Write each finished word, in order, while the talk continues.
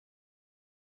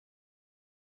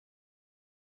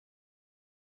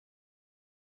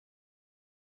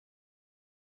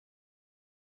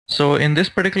So in this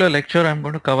particular lecture, I'm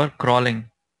going to cover crawling,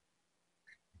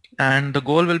 and the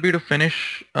goal will be to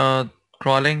finish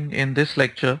crawling in this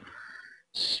lecture.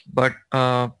 But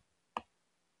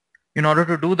in order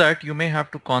to do that, you may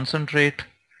have to concentrate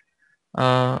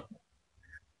uh,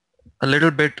 a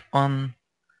little bit on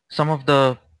some of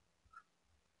the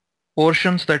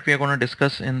portions that we are going to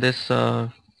discuss in this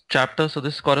chapter. So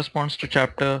this corresponds to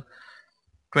chapter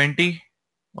 20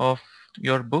 of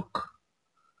your book,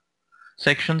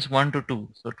 sections 1 to 2.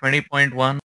 So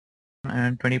 20.1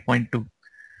 and 20.2.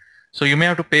 So you may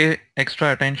have to pay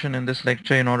extra attention in this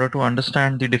lecture in order to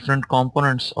understand the different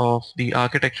components of the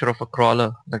architecture of a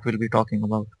crawler that we'll be talking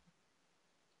about.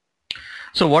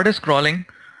 So what is crawling?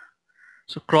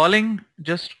 So crawling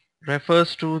just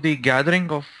refers to the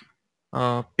gathering of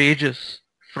pages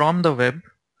from the web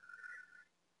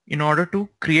in order to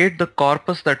create the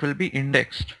corpus that will be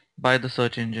indexed by the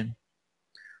search engine.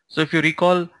 So if you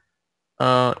recall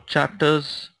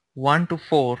chapters 1 to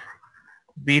 4,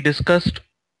 we discussed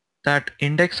that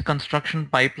index construction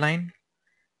pipeline,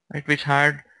 right, which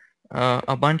had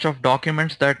a bunch of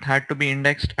documents that had to be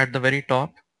indexed at the very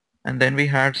top, and then we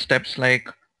had steps like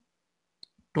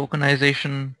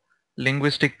tokenization,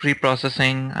 linguistic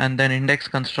pre-processing, and then index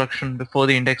construction before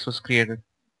the index was created.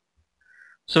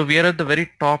 So we are at the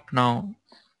very top now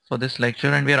for this lecture,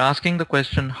 and we are asking the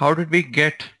question, how did we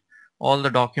get all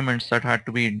the documents that had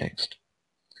to be indexed?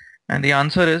 And the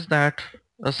answer is that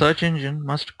a search engine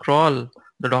must crawl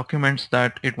the documents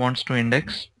that it wants to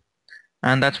index,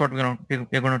 and that's what we're going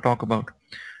to talk about.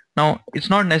 Now, it's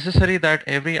not necessary that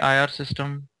every IR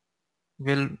system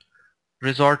will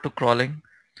resort to crawling.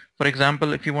 For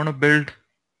example, if you want to build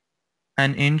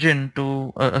an engine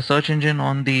to a search engine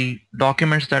on the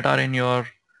documents that are in your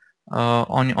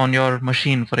on your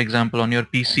machine, for example, on your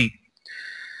PC.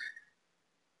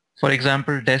 For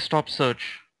example, desktop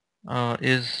search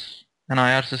is an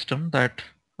IR system that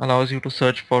allows you to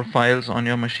search for files on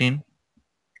your machine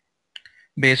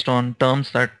based on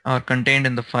terms that are contained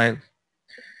in the file.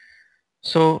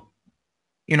 So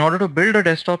in order to build a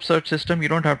desktop search system, you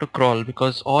don't have to crawl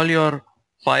because all your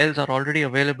files are already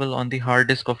available on the hard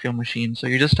disk of your machine. So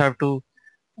you just have to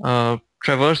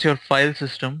traverse your file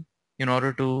system in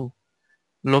order to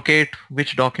locate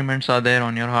which documents are there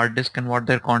on your hard disk and what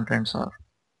their contents are.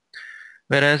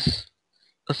 Whereas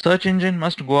a search engine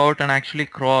must go out and actually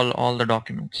crawl all the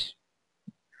documents.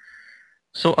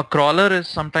 So a crawler is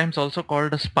sometimes also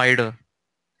called a spider,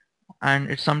 and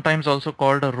it's sometimes also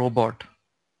called a robot.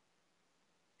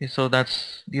 Okay, so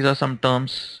these are some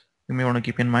terms you may want to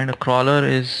keep in mind. A crawler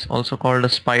is also called a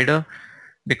spider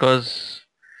because,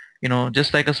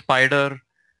 just like a spider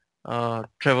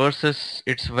traverses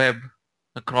its web,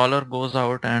 a crawler goes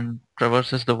out and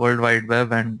traverses the World Wide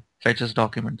Web and fetches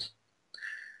documents.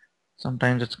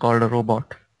 Sometimes it's called a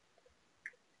robot.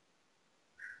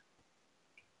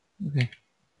 Okay.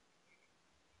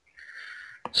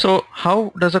 So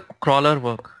how does a crawler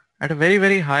work? At a very,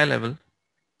 very high level,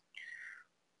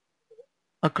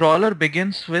 a crawler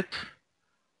begins with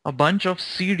a bunch of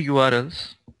seed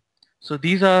URLs. So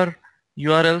these are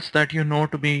URLs that you know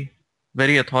to be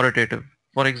very authoritative.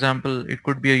 For example, it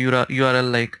could be a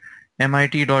URL like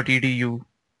mit.edu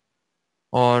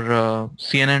or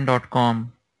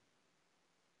cnn.com,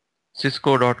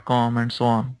 cisco.com, and so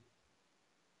on.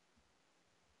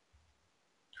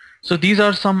 So these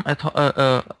are some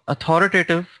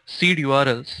authoritative seed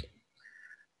URLs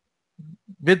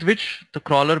with which the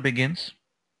crawler begins.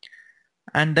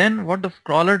 And then what the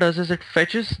crawler does is it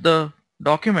fetches the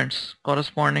documents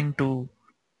corresponding to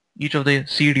each of the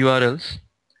seed URLs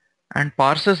and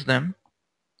parses them.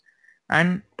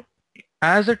 And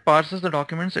as it parses the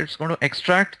documents, it's going to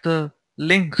extract the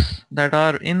links that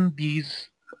are in these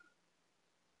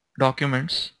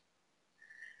documents,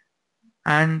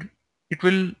 and it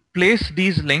will place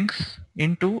these links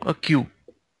into a queue.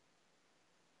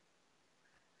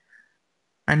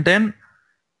 And then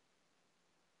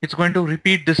it's going to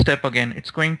repeat this step again.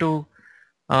 It's going to,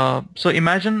 so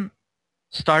imagine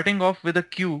starting off with a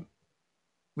queue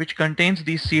which contains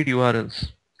these seed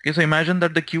URLs. Okay, so imagine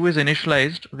that the queue is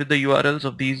initialized with the URLs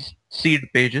of these seed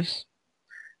pages.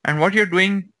 And what you're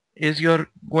doing is you're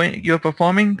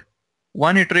performing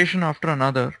one iteration after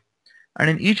another. And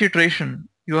in each iteration,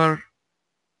 you are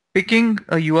picking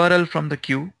a URL from the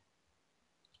queue.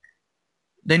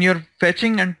 Then you're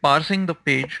fetching and parsing the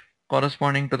page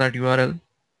corresponding to that URL.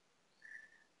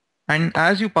 And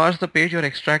as you parse the page, you're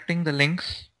extracting the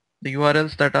links, the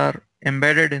URLs that are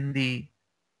embedded in the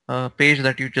page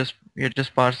that you're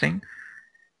just parsing,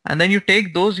 and then you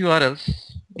take those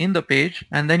URLs in the page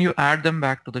and then you add them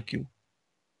back to the queue.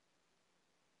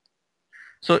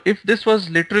 So if this was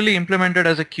literally implemented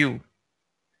as a queue,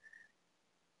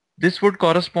 this would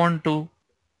correspond to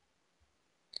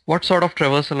what sort of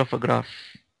traversal of a graph?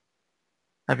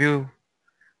 Have you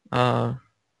uh,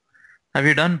 have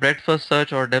you done breadth first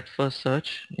search or depth first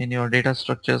search in your data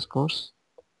structures course?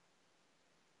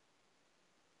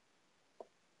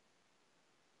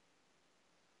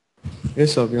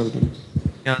 Yes, sir, we have done.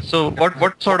 Yeah. So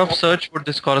what sort of search would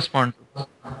this correspond to?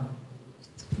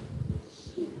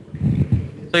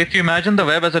 So if you imagine the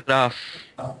web as a graph,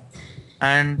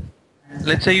 and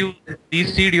let's say you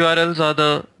these seed URLs are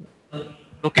the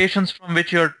locations from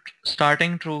which you're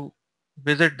starting to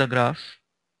visit the graph.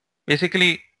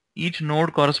 Basically, each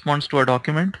node corresponds to a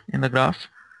document in the graph,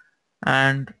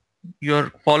 and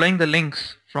you're following the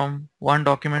links from one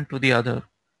document to the other,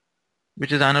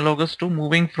 which is analogous to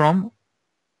moving from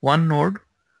one node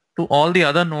to all the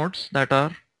other nodes that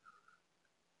are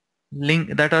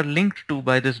linked to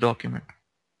by this document.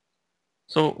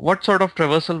 So what sort of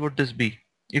traversal would this be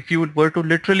if you were to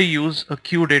literally use a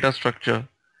queue data structure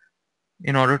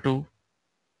in order to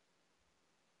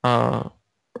uh,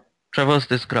 traverse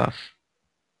this graph?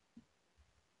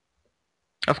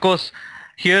 Of course,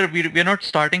 here we're not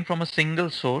starting from a single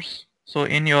source. So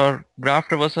in your graph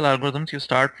traversal algorithms, you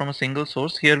start from a single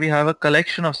source. Here we have a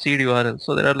collection of seed URLs.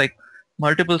 So there are like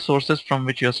multiple sources from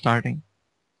which you're starting.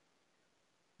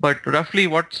 But roughly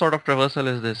what sort of traversal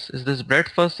is this? Is this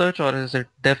breadth first search or is it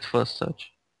depth first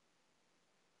search?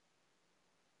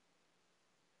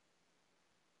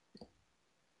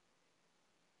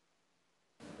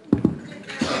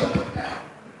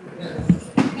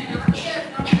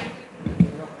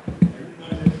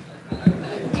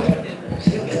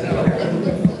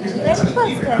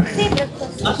 Breakfast, say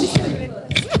breakfast.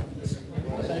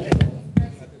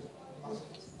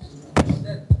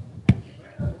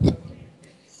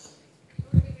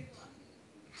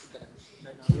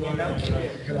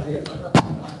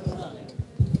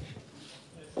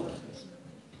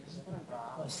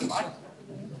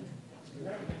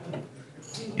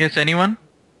 Yes, anyone?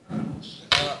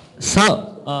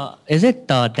 So, is it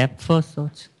depth first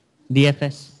search,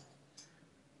 DFS?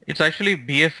 It's actually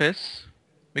BFS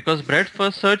because breadth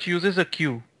first search uses a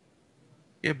queue.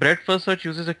 Okay, breadth first search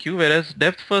uses a queue, whereas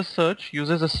depth first search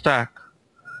uses a stack.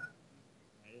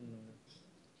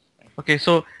 Okay,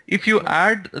 so if you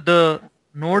add the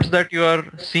nodes that you are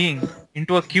seeing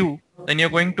into a queue, then you're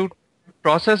going to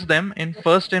process them in,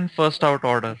 first out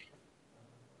order.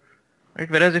 Right?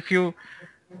 Whereas if you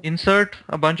insert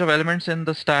a bunch of elements in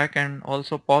the stack and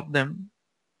also pop them,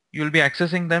 you'll be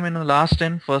accessing them in a last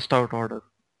in, first out order.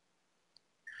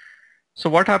 So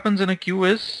what happens in a queue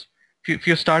is, if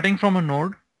you're starting from a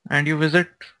node and you visit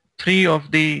three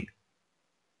of the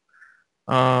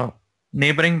uh,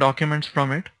 neighboring documents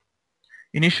from it,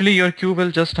 initially your queue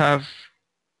will just have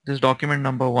this document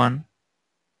number 1.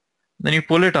 Then you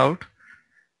pull it out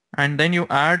and then you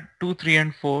add 2, 3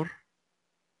 and 4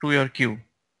 to your queue.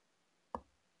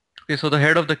 Okay, so the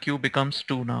head of the queue becomes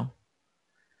 2 now.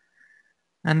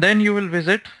 And then you will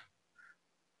visit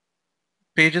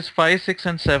pages 5, 6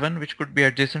 and 7 which could be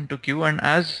adjacent to queue, and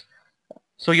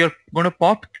so you're going to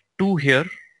pop 2 here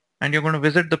and you're going to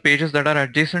visit the pages that are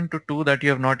adjacent to 2 that you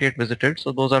have not yet visited.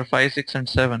 So those are 5, 6 and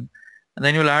 7, and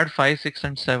then you'll add 5, 6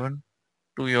 and 7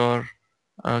 to your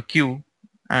queue,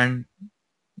 and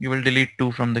you will delete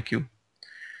 2 from the queue.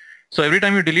 So every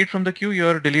time you delete from the queue,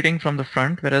 you're deleting from the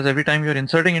front, whereas every time you're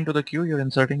inserting into the queue, you're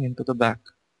inserting into the back.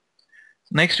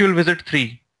 Next you'll visit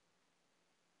 3.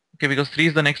 Okay, because 3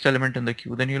 is the next element in the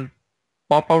queue. Then you'll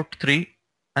pop out 3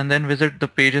 and then visit the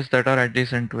pages that are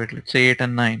adjacent to it. Let's say 8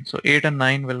 and 9. So 8 and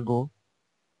 9 will go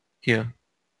here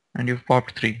and you've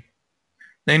popped 3.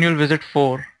 Then you'll visit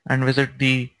 4 and visit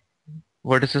the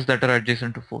vertices that are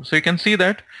adjacent to 4. So you can see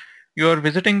that you are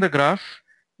visiting the graph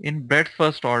in breadth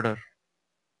first order,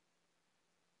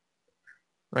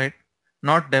 right?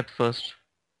 Not depth first.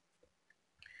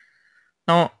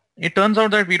 Now it turns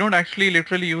out that we don't actually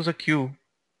literally use a queue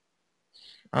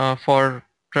for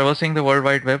traversing the World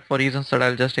Wide Web for reasons that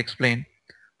I'll just explain.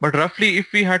 But roughly,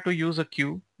 if we had to use a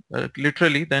queue,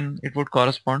 literally, then it would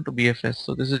correspond to BFS.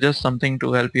 So this is just something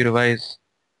to help you revise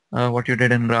what you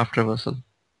did in graph traversal.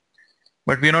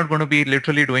 But we're not going to be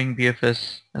literally doing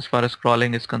BFS as far as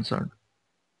crawling is concerned.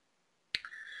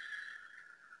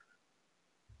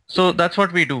 So that's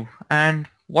what we do. And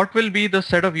what will be the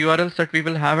set of URLs that we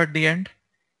will have at the end?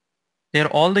 They're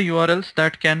all the URLs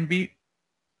that can be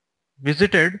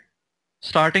visited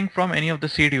starting from any of the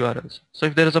seed URLs. So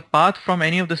if there is a path from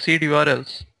any of the seed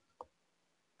URLs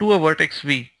to a vertex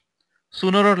V,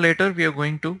 sooner or later we are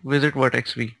going to visit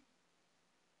vertex V.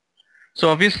 So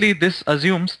obviously this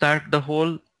assumes that the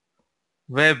whole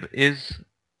web is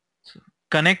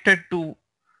connected to,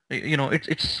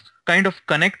 it's kind of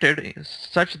connected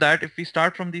such that if we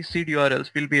start from these seed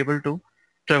URLs, we'll be able to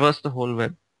traverse the whole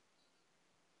web.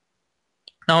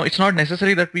 Now, it's not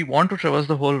necessary that we want to traverse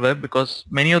the whole web, because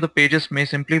many of the pages may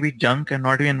simply be junk and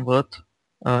not even worth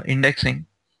indexing.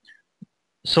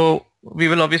 So we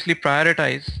will obviously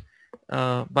prioritize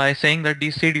by saying that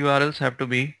these seed URLs have to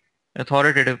be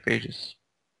authoritative pages.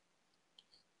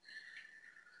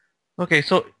 Okay,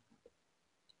 so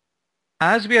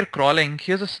as we are crawling,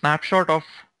 here's a snapshot of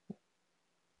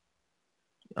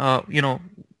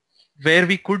where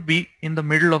we could be in the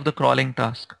middle of the crawling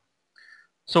task.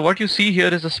 So what you see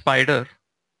here is a spider.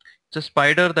 It's a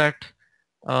spider that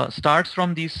starts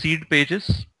from these seed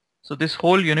pages. So this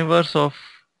whole universe of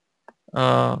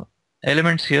uh,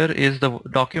 elements here is the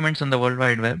documents in the World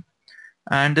Wide Web,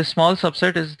 and this small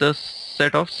subset is the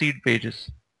set of seed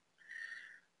pages.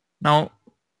 Now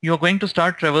you're going to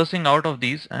start traversing out of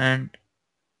these, and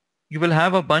you will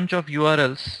have a bunch of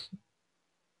URLs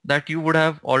that you would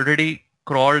have already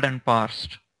crawled and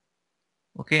parsed.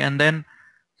 Okay, and then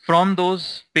from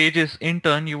those pages in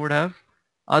turn you would have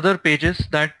other pages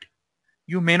that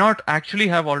you may not actually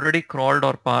have already crawled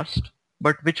or parsed,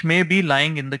 but which may be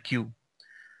lying in the queue.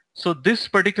 So this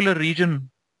particular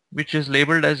region, which is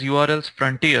labeled as URLs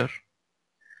frontier,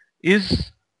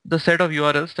 is the set of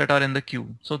URLs that are in the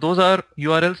queue. So those are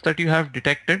URLs that you have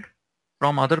detected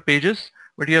from other pages,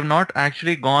 but you have not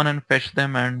actually gone and fetched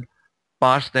them and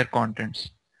parsed their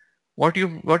contents. What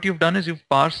you've done is you've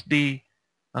parsed the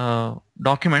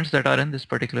documents that are in this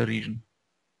particular region.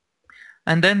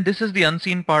 And then this is the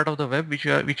unseen part of the web, which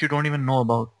you don't even know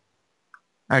about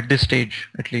at this stage,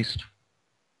 at least.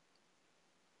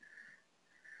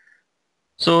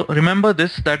 So remember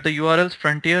this, that the URLs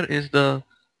frontier is the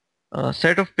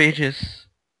set of pages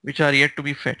which are yet to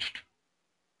be fetched,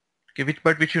 okay,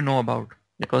 which you know about,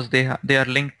 because they are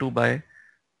linked to by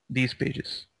these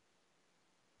pages.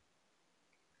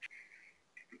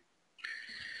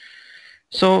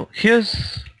 So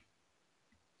here's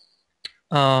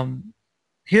one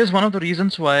of the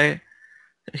reasons why.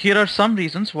 Here are some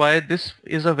reasons why this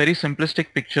is a very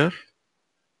simplistic picture,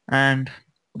 and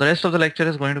the rest of the lecture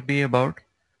is going to be about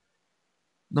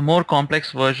the more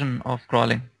complex version of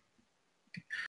crawling.